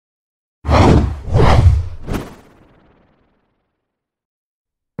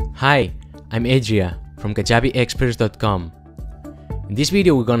Hi, I'm Adria from KajabiExperts.com. In this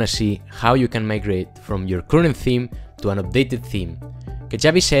video we're gonna see how you can migrate from your current theme to an updated theme.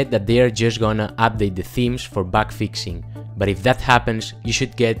 Kajabi said that they are just gonna update the themes for bug fixing, but if that happens, you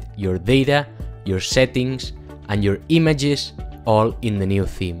should get your data, your settings, and your images all in the new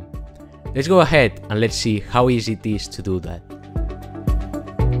theme. Let's go ahead and let's see how easy it is to do that.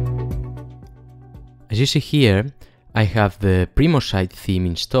 As you see here, I have the Primo site theme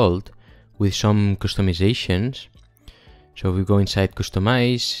installed with some customizations. So if we go inside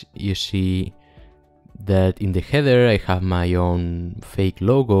customize, you see that in the header I have my own fake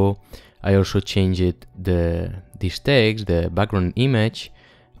logo. I also changed this text, the background image.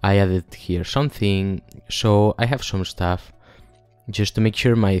 I added here something, so I have some stuff just to make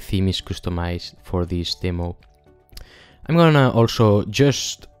sure my theme is customized for this demo. I'm gonna also,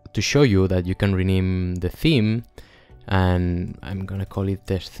 just to show you that you can rename the theme, and I'm gonna call it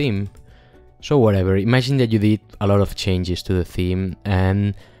test theme. So whatever, imagine that you did a lot of changes to the theme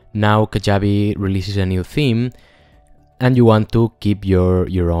and now Kajabi releases a new theme and you want to keep your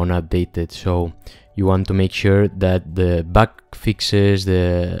own updated. So you want to make sure that the bug fixes,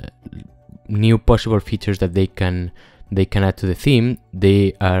 the new possible features that they can add to the theme,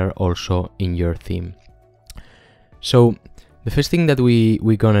 they are also in your theme. So the first thing that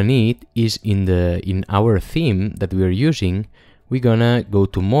we're gonna need is in our theme that we are using, we're gonna go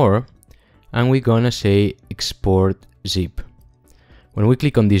to more and we're gonna say export zip. When we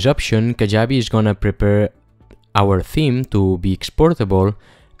click on this option, Kajabi is gonna prepare our theme to be exportable,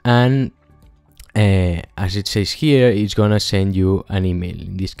 and as it says here, it's gonna send you an email.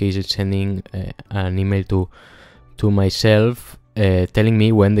 In this case, it's sending an email to myself telling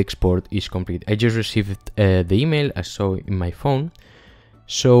me when the export is complete. I just received the email I saw in my phone.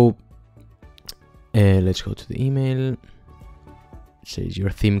 So let's go to the email. It says your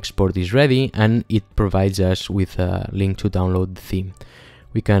theme export is ready, and it provides us with a link to download the theme.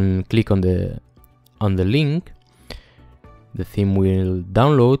 We can click on the link, the theme will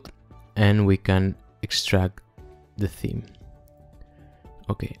download, and we can extract the theme.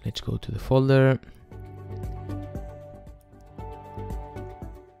 Okay, let's go to the folder.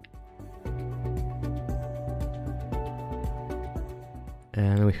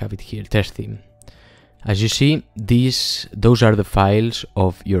 And we have it here, test theme. As you see, those are the files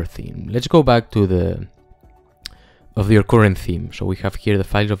of your theme. Let's go back to your current theme. So we have here the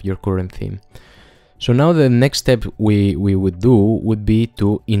files of your current theme. So now the next step we would do would be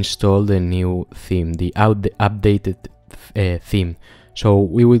to install the new theme, the updated theme. So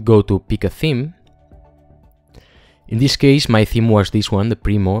we would go to pick a theme. In this case, my theme was this one, the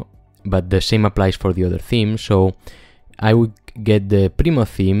Primo, but the same applies for the other theme. So I would get the Primo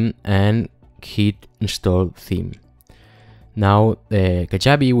theme and hit install theme. Now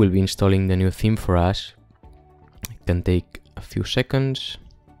Kajabi will be installing the new theme for us. It can take a few seconds.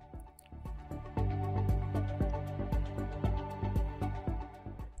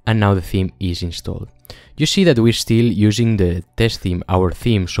 And now the theme is installed. You see that we're still using the test theme, our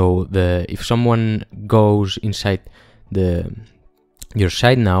theme. So if someone goes inside your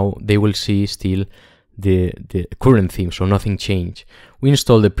site now, they will see still the current theme, so nothing changed. We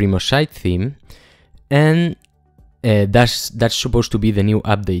installed the Primo site theme, and that's supposed to be the new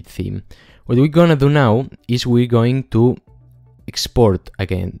update theme. What we're gonna do now is we're going to export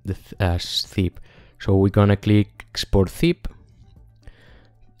again as zip. So we're gonna click export zip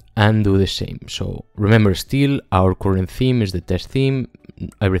and do the same. So remember, still our current theme is the test theme,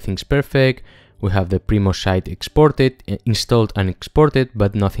 everything's perfect. We have the Primo site exported, installed and exported,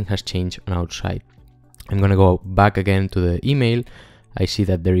 but nothing has changed on our site. I'm gonna go back again to the email. I see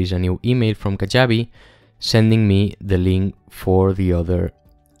that there is a new email from Kajabi sending me the link for the other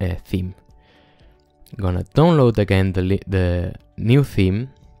theme. I'm gonna download again the new theme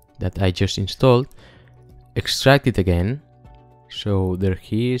that I just installed, extract it again. So there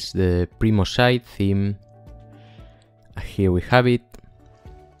is the Primo site theme. Here we have it.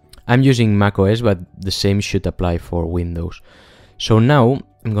 I'm using macOS, but the same should apply for Windows. So now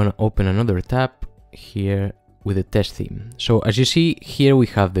I'm gonna open another tab here with the test theme. So as you see here, we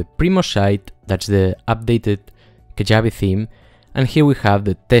have the Primo site, that's the updated Kajabi theme, and here we have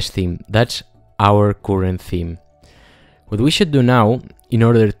the test theme, that's our current theme. What we should do now, in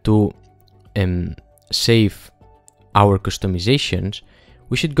order to save our customizations,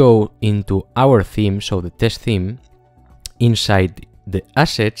 we should go into our theme, so the test theme, inside the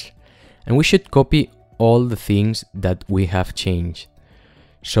assets, and we should copy all the things that we have changed.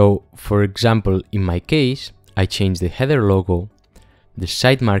 So for example, in my case, I changed the header logo, the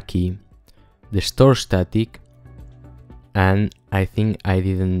site marquee, the store static, and I think I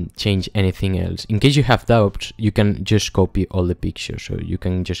didn't change anything else. In case you have doubts, you can just copy all the pictures. So you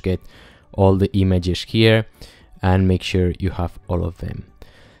can just get all the images here and make sure you have all of them.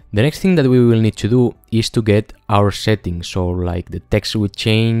 The next thing that we will need to do is to get our settings. So like the text we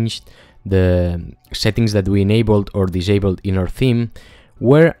changed, the settings that we enabled or disabled in our theme.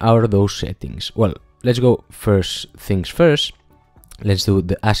 Where are those settings? Well, let's go first things first. Let's do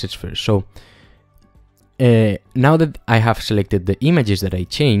the assets first. So now that I have selected the images that I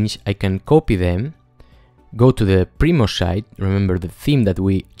changed, I can copy them, go to the Primo site, remember the theme that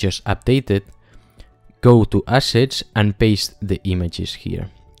we just updated, go to assets and paste the images here.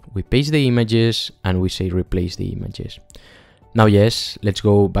 We paste the images and we say replace the images. Now yes, let's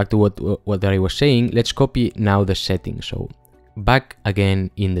go back to what I was saying. Let's copy now the settings. So back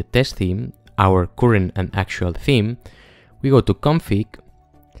again in the test theme, our current and actual theme, we go to config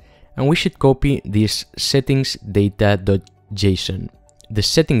and we should copy this settings data.json. The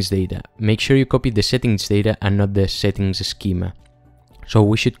settings data, make sure you copy the settings data and not the settings schema. So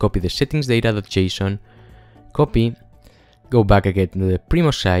we should copy the settings data.json, copy, go back again to the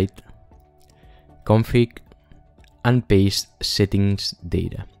Primo site, config, and paste settings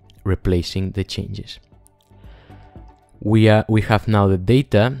data, replacing the changes. We have now the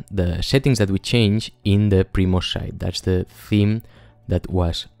data, the settings that we change in the Primo site. That's the theme that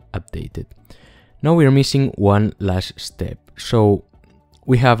was updated. Now we are missing one last step. So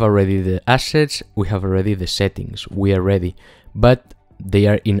we have already the assets, we have already the settings, we are ready, but they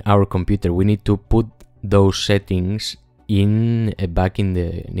are in our computer. We need to put those settings in back in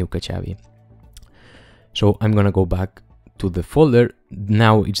the new Kajabi. So I'm gonna go back to the folder.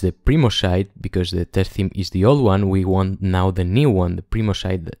 Now it's the Primo site because the test theme is the old one. We want now the new one, the Primo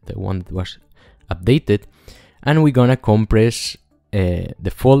site, the one that was updated, and we're gonna compress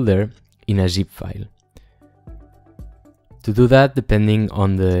the folder in a zip file. To do that, depending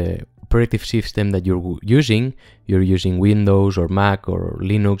on the operative system that you're using Windows or Mac or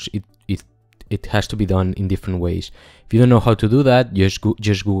Linux, it has to be done in different ways. If you don't know how to do that, just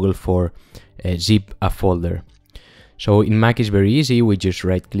Google for zip a folder. So in Mac it's very easy. We just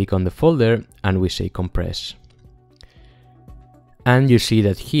right click on the folder and we say compress. And you see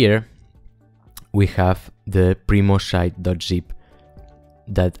that here we have the Primo site.zip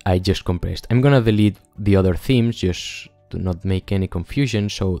that I just compressed. I'm gonna delete the other themes just to not make any confusion,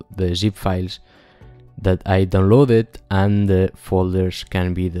 so the zip files that I downloaded and the folders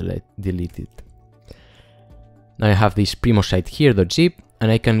can be deleted. Now I have this Primo site here.zip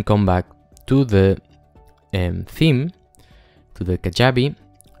and I can come back to the theme, to the Kajabi,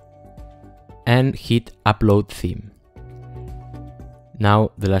 and hit upload theme.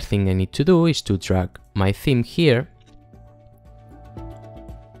 Now the last thing I need to do is to drag my theme here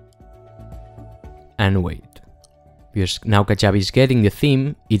and wait. Because now Kajabi is getting the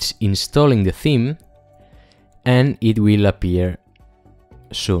theme, it's installing the theme, and it will appear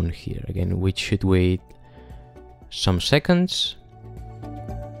soon here. Again, we should wait some seconds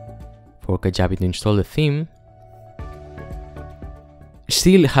for Kajabi to install the theme.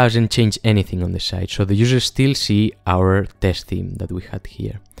 Still hasn't changed anything on the site, so the users still see our test theme that we had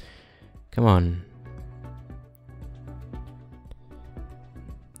here. Come on.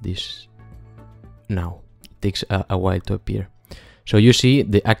 This now. Takes a while to appear. So you see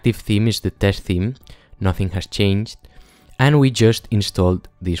the active theme is the test theme, nothing has changed, and we just installed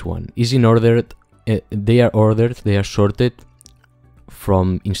this one. Is in order, they are ordered, they are sorted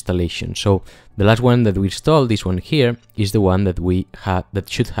from installation. So the last one that we installed, this one here, is the one that we have, that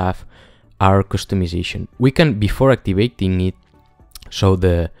should have our customization. We can, before activating it, so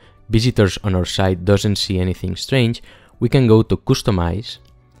the visitors on our site doesn't see anything strange, we can go to customize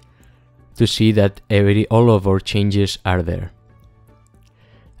to see that all of our changes are there.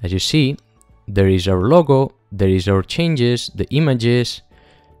 As you see, there is our logo, there is our changes, the images,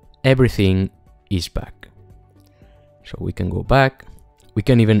 everything is back. So we can go back, we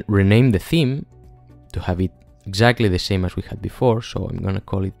can even rename the theme to have it exactly the same as we had before, so I'm gonna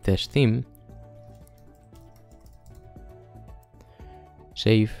call it test theme.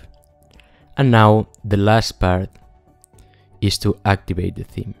 Save. And now the last part is to activate the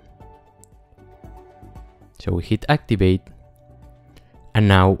theme. So we hit activate, and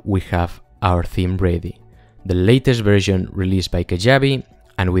now we have our theme ready. The latest version released by Kajabi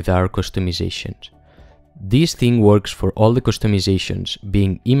and with our customizations. This thing works for all the customizations,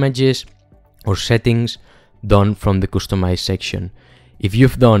 being images or settings done from the customize section. If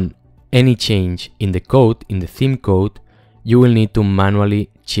you've done any change in the code, in the theme code, you will need to manually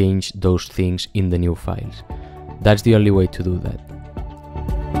change those things in the new files. That's the only way to do that.